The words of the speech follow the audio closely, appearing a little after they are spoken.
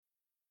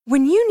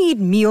When you need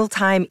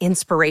mealtime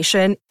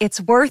inspiration,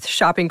 it's worth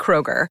shopping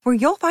Kroger, where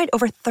you'll find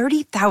over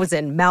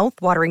 30,000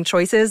 mouth-watering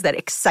choices that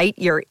excite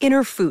your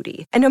inner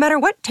foodie. And no matter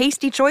what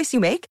tasty choice you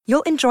make,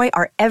 you'll enjoy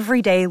our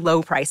everyday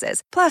low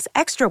prices, plus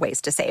extra ways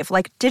to save,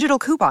 like digital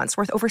coupons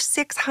worth over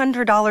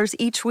 $600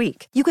 each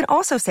week. You can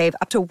also save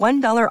up to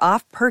 $1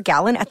 off per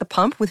gallon at the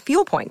pump with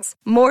fuel points.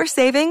 More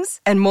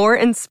savings and more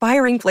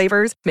inspiring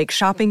flavors make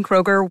shopping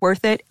Kroger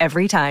worth it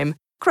every time.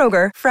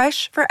 Kroger,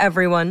 fresh for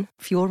everyone.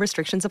 Fuel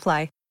restrictions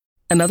apply.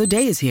 Another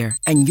day is here,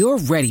 and you're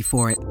ready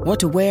for it. What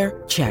to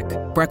wear? Check.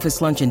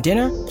 Breakfast, lunch, and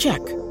dinner? Check.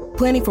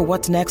 Planning for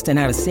what's next and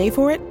how to save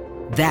for it?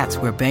 That's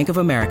where Bank of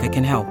America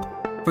can help.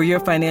 For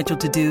your financial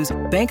to-dos,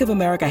 Bank of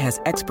America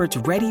has experts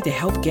ready to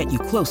help get you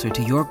closer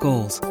to your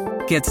goals.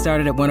 Get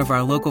started at one of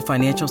our local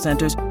financial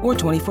centers or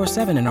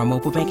 24/7 in our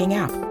mobile banking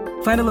app.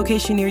 Find a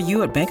location near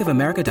you at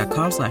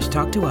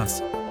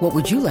bankofamerica.com/talktous. What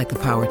would you like the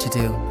power to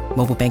do?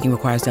 Mobile banking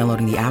requires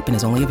downloading the app and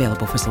is only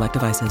available for select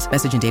devices.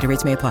 Message and data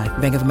rates may apply.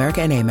 Bank of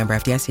America N.A., member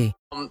FDIC.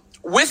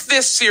 With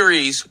this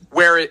series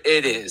where it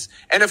is,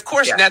 and of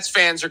course Nets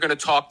fans are going to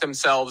talk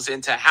themselves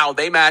into how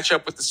they match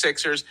up with the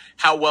Sixers,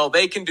 how well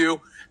they can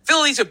do.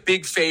 Philly's a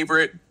big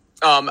favorite.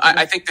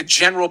 I think the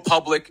general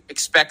public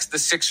expects the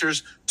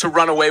Sixers to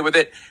run away with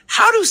it.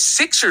 How do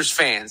Sixers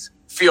fans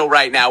feel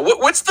right now?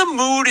 What's the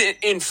mood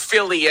in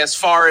Philly as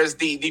far as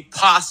the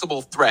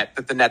possible threat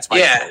that the Nets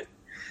might have?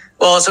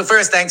 Well, so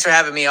first, thanks for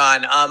having me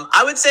on.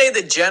 I would say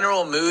the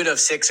general mood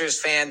of Sixers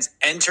fans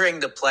entering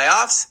the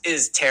playoffs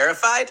is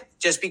terrified,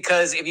 just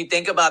because if you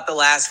think about the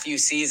last few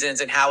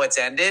seasons and how it's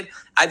ended,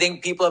 I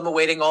think people have been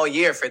waiting all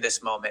year for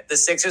this moment. The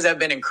Sixers have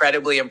been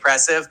incredibly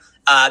impressive.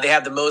 They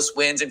have the most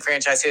wins in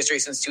franchise history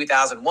since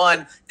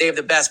 2001. They have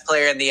the best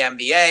player in the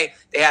NBA.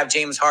 They have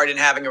James Harden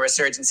having a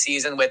resurgent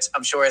season, which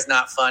I'm sure is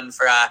not fun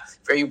for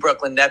you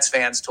Brooklyn Nets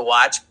fans to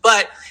watch.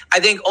 But I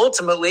think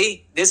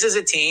ultimately this is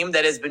a team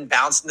that has been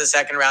bounced in the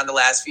second round the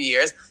last few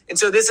years. And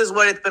so this is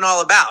what it's been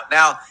all about.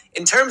 Now,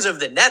 in terms of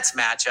the Nets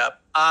matchup,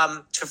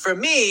 for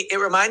me, it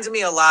reminds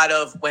me a lot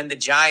of when the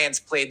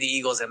Giants played the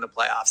Eagles in the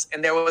playoffs.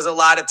 And there was a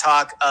lot of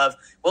talk of,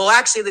 well,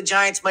 actually the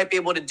Giants might be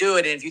able to do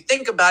it. And if you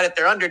think about it,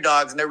 they're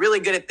underdogs and they're really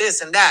good at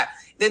this and that.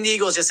 Then the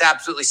Eagles just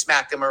absolutely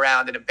smacked them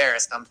around and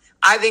embarrassed them.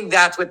 I think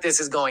that's what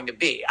this is going to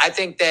be. I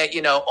think that,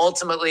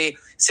 ultimately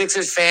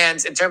Sixers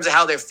fans, in terms of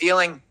how they're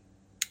feeling,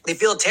 they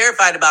feel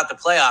terrified about the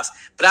playoffs,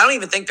 but I don't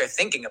even think they're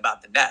thinking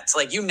about the Nets.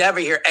 Like, you never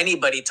hear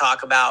anybody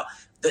talk about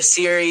the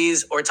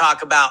series or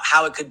talk about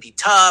how it could be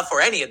tough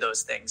or any of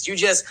those things. You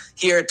just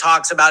hear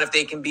talks about if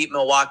they can beat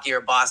Milwaukee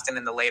or Boston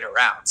in the later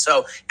round.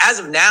 So as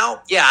of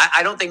now,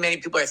 I don't think many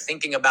people are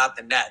thinking about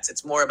the Nets.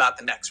 It's more about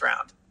the next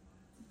round.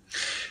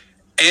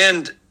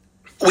 And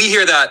we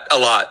hear that a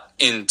lot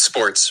in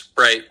sports,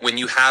 right? When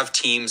you have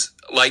teams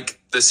like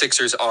the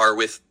Sixers are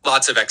with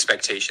lots of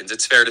expectations,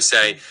 it's fair to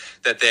say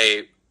that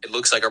it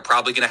looks like are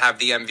probably going to have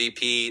the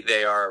MVP.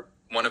 They are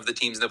one of the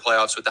teams in the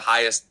playoffs with the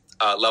highest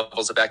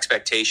levels of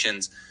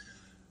expectations.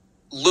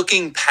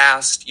 Looking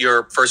past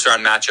your first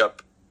round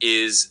matchup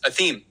is a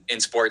theme in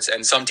sports,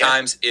 and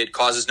sometimes it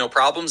causes no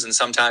problems and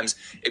sometimes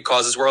it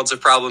causes worlds of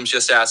problems.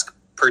 Just ask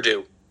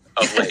Purdue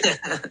of late.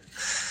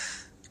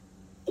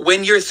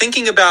 When you're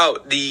thinking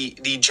about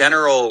the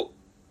general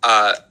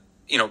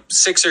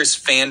Sixers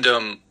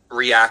fandom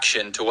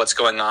reaction to what's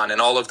going on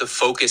and all of the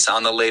focus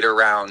on the later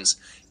rounds,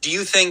 do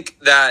you think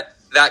that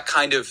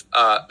kind of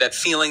that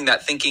feeling,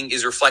 that thinking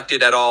is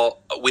reflected at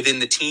all within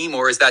the team,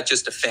 or is that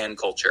just a fan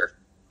culture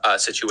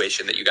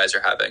situation that you guys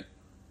are having?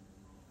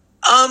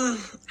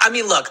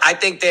 Look, I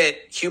think that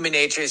human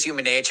nature is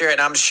human nature,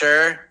 and I'm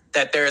sure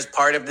that there is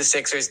part of the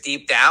Sixers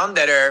deep down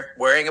that are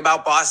worrying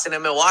about Boston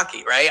and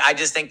Milwaukee, right? I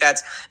just think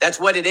that's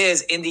what it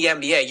is in the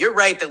NBA. You're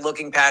right that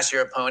looking past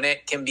your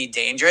opponent can be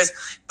dangerous,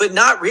 but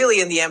not really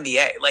in the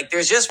NBA. Like,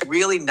 there's just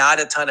really not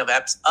a ton of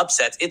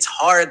upsets. It's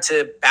hard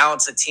to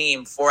balance a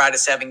team 4 out of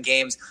 7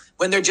 games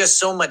when they're just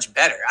so much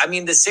better. I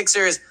mean, the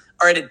Sixers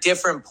are at a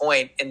different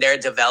point in their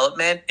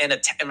development and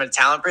from a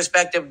talent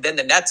perspective than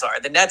the Nets are.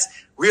 The Nets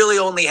really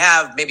only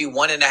have maybe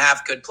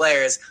 1.5 good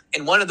players,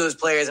 and one of those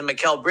players is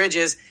Mikal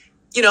Bridges.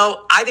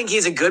 I think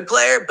he's a good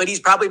player, but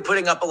he's probably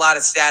putting up a lot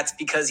of stats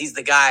because he's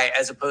the guy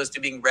as opposed to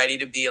being ready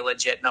to be a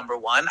legit number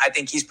one. I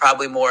think he's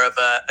probably more of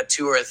a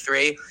 2 or a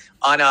 3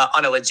 on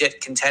a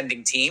legit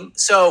contending team.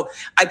 So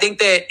I think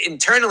that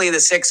internally the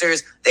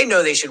Sixers, they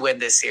know they should win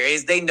this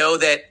series. They know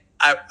that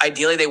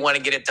ideally they want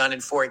to get it done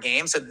in 4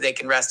 games so that they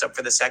can rest up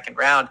for the second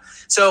round.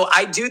 So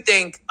I do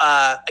think,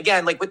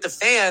 again, like with the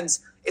fans,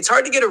 it's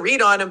hard to get a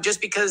read on them just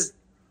because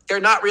they're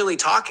not really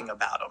talking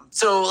about them.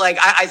 So,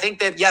 I think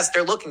that, yes,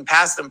 they're looking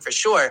past them for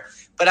sure.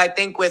 But I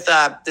think with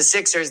the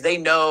Sixers, they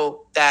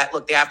know that,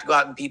 look, they have to go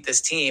out and beat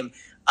this team.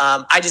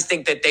 I just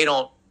think that they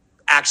don't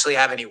actually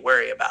have any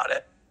worry about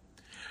it.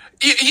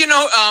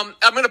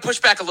 I'm going to push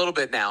back a little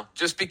bit now,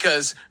 just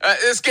because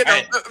it's getting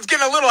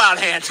a little out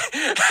of hand.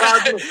 Well, I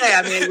was going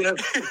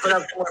to say, put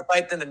up more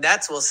fight than the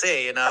Nets. We'll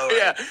see.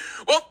 Yeah.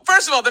 Well,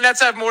 first of all, the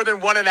Nets have more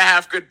than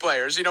 1.5 good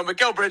players.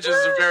 Mikal Bridges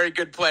is a very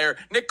good player.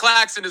 Nick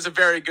Claxton is a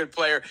very good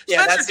player.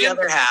 Yeah, that's the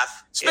other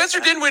half. Spencer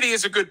Dinwiddie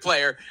is a good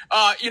player.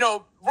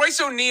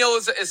 Royce O'Neal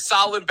is a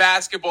solid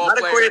basketball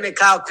player. Not according to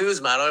Kyle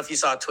Kuzma. I don't know if you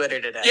saw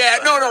Twitter today. Yeah,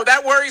 no,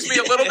 that worries me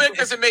a little bit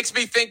because it makes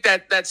me think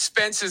that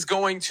Spence is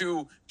going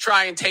to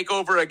try and take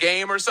over a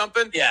game or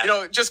something.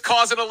 Yeah. Just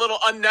causing a little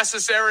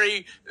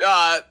unnecessary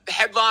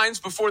headlines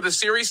before the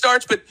series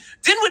starts. But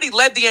Dinwiddie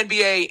led the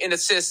NBA in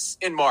assists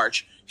in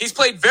March. He's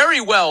played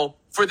very well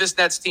for this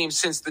Nets team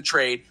since the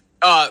trade.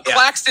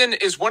 Claxton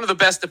is one of the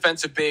best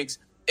defensive bigs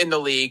in the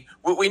league.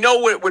 We know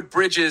what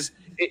Bridges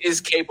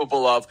is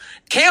capable of.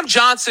 Cam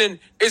Johnson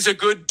is a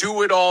good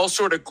do-it-all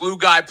sort of glue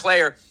guy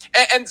player.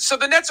 And so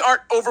the Nets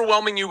aren't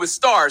overwhelming you with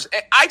stars.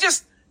 I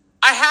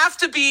have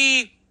to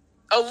be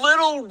a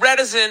little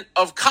reticent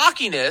of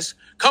cockiness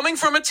coming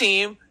from a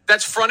team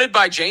that's fronted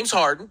by James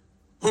Harden,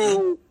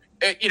 who,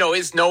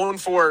 is known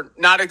for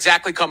not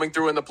exactly coming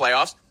through in the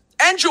playoffs,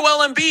 and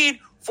Joel Embiid,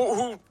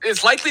 who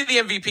is likely the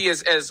MVP,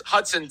 as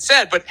Hudson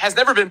said, but has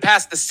never been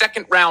past the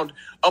second round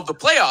of the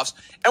playoffs.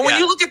 And when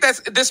you look at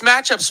this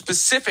matchup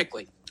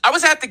specifically, I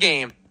was at the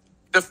game,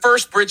 the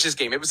first Bridges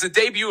game. It was the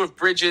debut of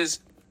Bridges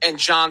and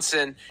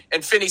Johnson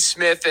and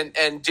Finney-Smith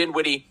and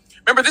Dinwiddie.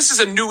 Remember, this is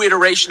a new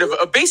iteration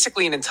of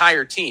basically an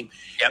entire team.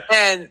 Yep.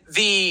 And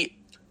the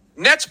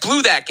Nets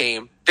blew that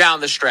game down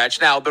the stretch.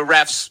 Now, the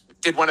refs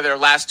did one of their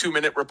last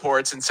 2-minute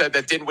reports and said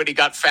that Dinwiddie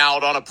got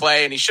fouled on a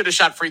play and he should have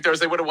shot free throws.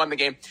 They would have won the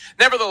game.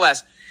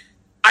 Nevertheless,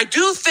 I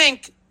do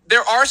think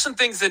there are some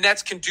things the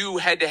Nets can do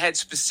head-to-head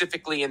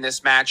specifically in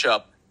this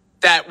matchup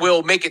that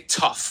will make it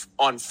tough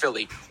on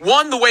Philly.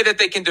 One, the way that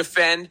they can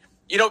defend.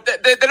 They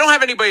don't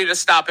have anybody to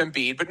stop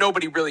Embiid, but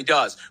nobody really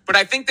does. But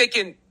I think they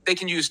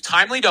can use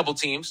timely double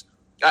teams.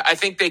 I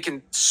think they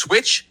can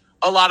switch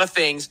a lot of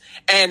things.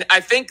 And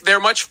I think they're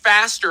much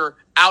faster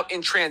out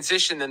in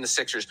transition than the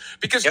Sixers.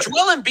 Because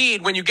Joel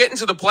Embiid, when you get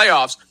into the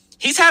playoffs,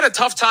 he's had a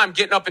tough time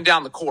getting up and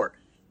down the court.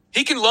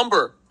 He can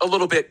lumber a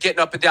little bit getting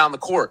up and down the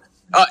court.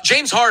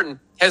 James Harden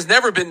has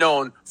never been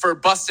known for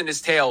busting his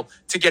tail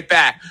to get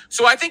back.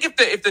 So I think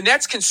if the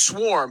Nets can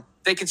swarm,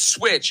 they can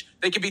switch,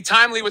 they can be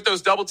timely with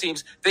those double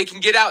teams, they can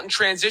get out and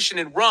transition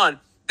and run,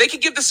 they can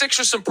give the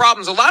Sixers some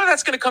problems. A lot of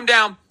that's going to come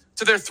down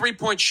to their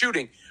three-point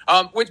shooting,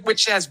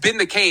 which has been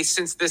the case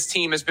since this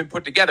team has been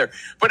put together.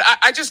 But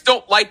I just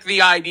don't like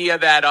the idea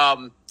that,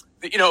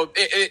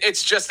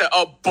 it's just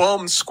a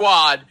bum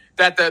squad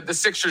that the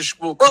Sixers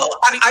will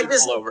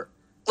over.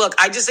 Look,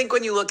 I just think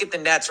when you look at the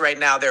Nets right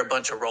now, they're a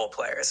bunch of role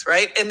players,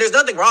 right? And there's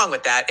nothing wrong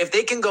with that. If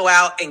they can go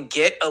out and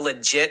get a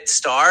legit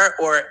star,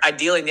 or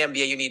ideally in the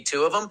NBA, you need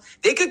two of them,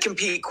 they could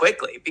compete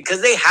quickly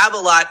because they have a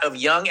lot of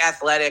young,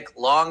 athletic,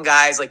 long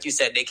guys. Like you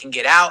said, they can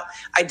get out.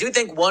 I do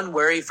think one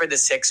worry for the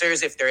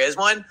Sixers, if there is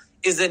one,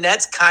 is the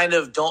Nets kind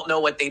of don't know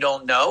what they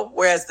don't know,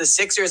 whereas the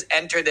Sixers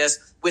enter this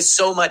with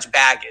so much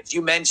baggage.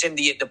 You mentioned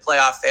the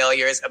playoff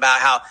failures, about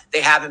how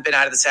they haven't been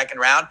out of the second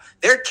round.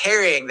 They're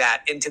carrying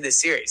that into the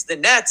series. The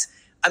Nets,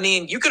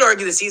 you could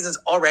argue the season's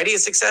already a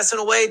success in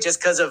a way just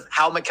because of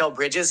how Mikal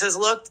Bridges has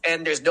looked,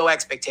 and there's no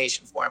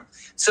expectation for him.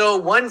 So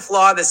one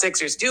flaw the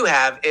Sixers do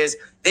have is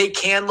they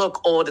can look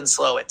old and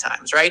slow at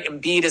times, right?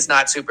 Embiid is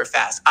not super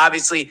fast.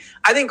 Obviously,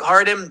 I think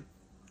Harden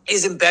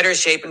is in better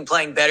shape and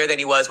playing better than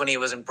he was when he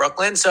was in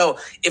Brooklyn. So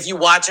if you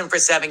watch him for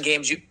 7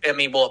 games,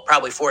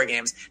 probably 4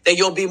 games, then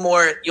you'll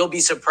be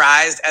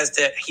surprised as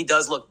to he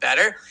does look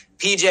better.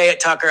 PJ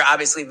Tucker,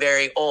 obviously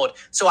very old.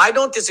 So I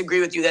don't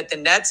disagree with you that the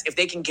Nets, if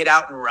they can get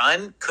out and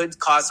run, could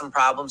cause some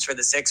problems for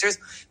the Sixers.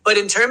 But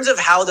in terms of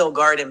how they'll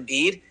guard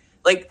Embiid,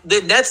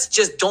 the Nets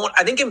just don't.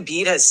 I think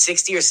Embiid has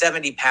 60 or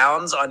 70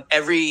 pounds on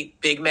every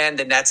big man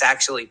the Nets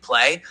actually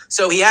play.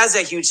 So he has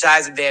a huge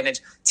size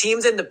advantage.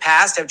 Teams in the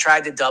past have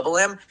tried to double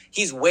him.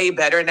 He's way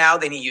better now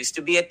than he used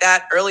to be at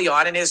that early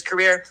on in his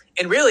career.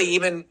 And really,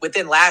 even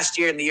within last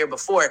year and the year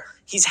before,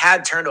 he's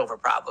had turnover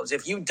problems.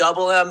 If you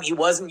double him, he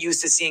wasn't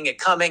used to seeing it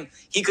coming.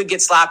 He could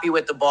get sloppy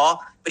with the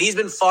ball, but he's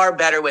been far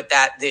better with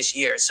that this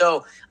year.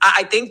 So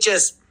I think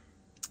just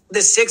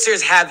the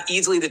Sixers have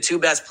easily the 2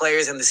 best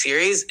players in the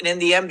series. And in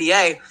the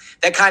NBA,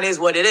 that kind of is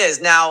what it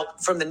is. Now,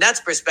 from the Nets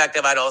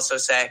perspective, I'd also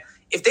say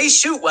if they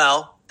shoot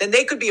well, then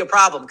they could be a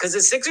problem because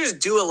the Sixers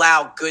do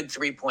allow good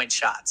 3-point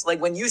shots.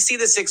 When you see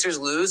the Sixers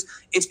lose,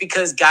 it's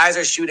because guys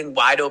are shooting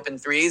wide open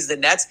threes. The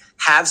Nets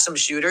have some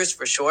shooters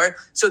for sure.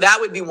 So that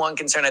would be one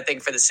concern, I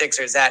think, for the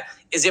Sixers, that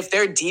is if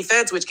their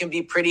defense, which can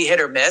be pretty hit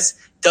or miss,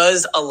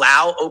 does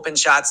allow open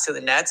shots to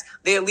the Nets,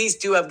 they at least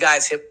do have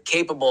guys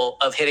capable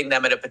of hitting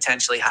them at a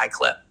potentially high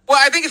clip. Well,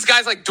 I think it's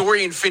guys like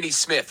Dorian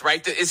Finney-Smith,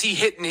 right? Is he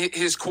hitting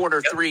his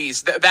corner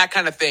threes? That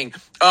kind of thing.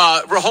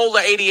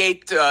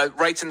 Rahola88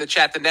 writes in the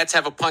chat, the Nets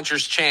have a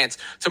puncher's chance.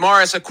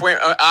 Tamaris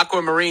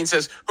Aquamarine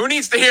says, who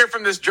needs to hear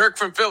from this jerk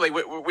from Philly?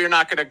 We're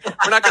not going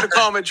to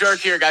call him a jerk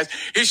here, guys.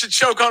 He should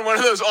choke on one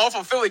of those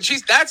awful Philly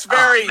cheese. That's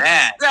very,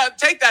 yeah,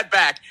 take that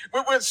back.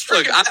 We're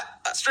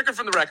stricken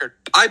from the record.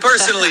 I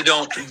personally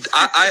don't,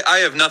 I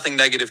have nothing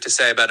negative to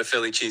say about a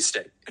Philly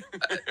cheesesteak.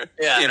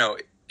 Yeah.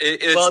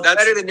 It's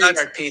better than New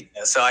York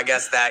pizza, so I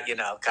guess that,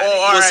 kind of.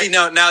 We'll see.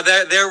 Now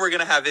there we're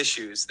going to have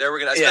issues. There we're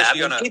going to,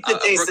 especially on pizza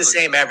tastes the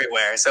same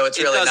everywhere, so it's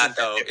really not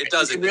though. It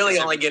doesn't. You really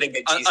only get a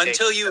good cheesesteak.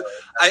 Until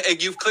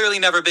you've clearly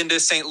never been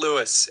to St.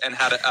 Louis and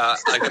had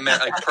like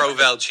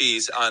Provel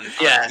cheese on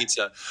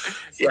pizza.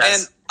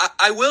 Yes. And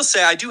I will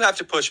say I do have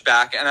to push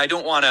back, and I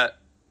don't want to.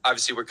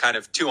 Obviously, we're kind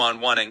of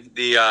 2-on-1ing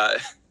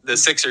the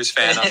Sixers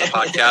fan on the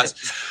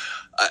podcast.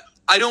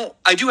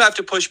 I do have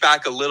to push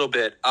back a little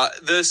bit.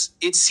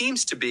 It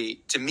seems to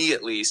be, to me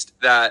at least,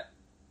 that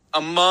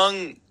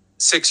among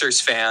Sixers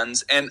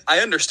fans, and I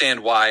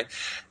understand why,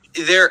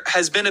 there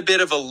has been a bit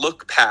of a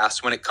look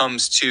past when it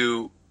comes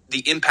to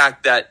the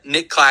impact that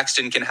Nick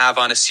Claxton can have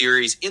on a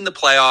series in the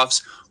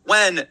playoffs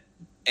when,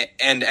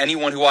 and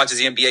anyone who watches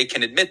the NBA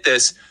can admit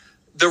this,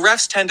 the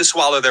refs tend to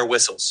swallow their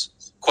whistles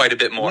quite a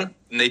bit more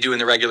than they do in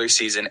the regular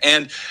season.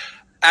 And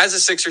as a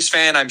Sixers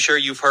fan, I'm sure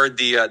you've heard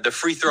the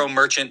free throw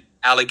merchant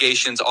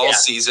allegations all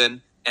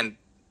season, and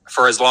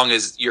for as long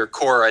as your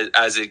core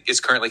as it is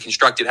currently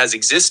constructed has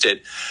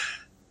existed.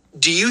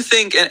 Do you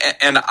think,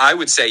 and I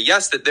would say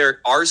yes, that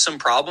there are some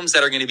problems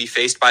that are going to be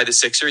faced by the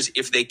Sixers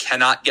if they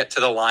cannot get to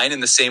the line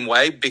in the same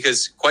way?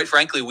 Because quite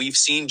frankly, we've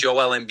seen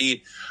Joel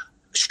Embiid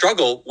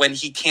struggle when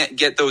he can't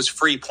get those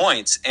free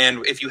points.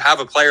 And if you have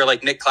a player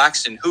like Nick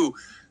Claxton, who,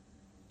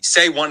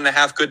 say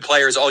 1.5 good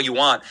players all you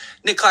want,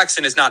 Nick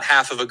Claxton is not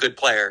half of a good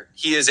player.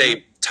 He is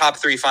a top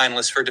 3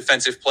 finalist for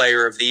Defensive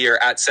Player of the Year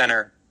at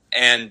center,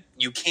 and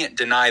you can't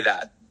deny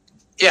that.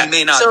 Yeah, he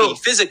may not be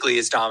physically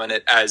as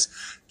dominant as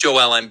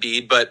Joel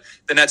Embiid, but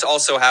the Nets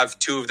also have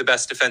 2 of the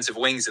best defensive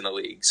wings in the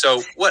league.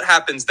 So what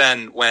happens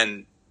then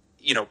when,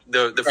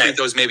 the free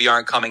throws maybe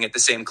aren't coming at the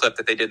same clip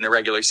that they did in the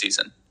regular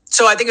season?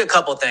 So I think a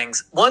couple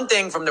things. One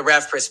thing from the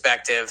ref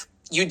perspective,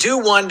 you do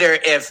wonder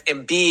if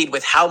Embiid,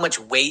 with how much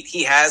weight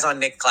he has on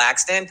Nick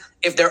Claxton,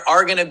 if they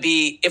are going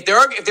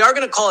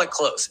to call it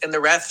close and the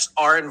refs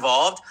are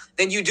involved,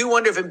 then you do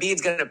wonder if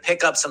Embiid's going to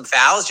pick up some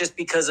fouls just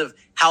because of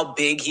how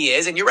big he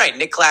is. And you're right,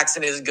 Nick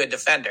Claxton is a good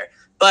defender.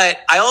 But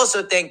I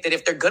also think that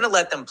if they're going to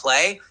let them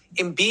play,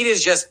 Embiid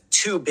is just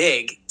too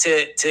big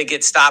to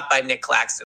get stopped by Nick Claxton.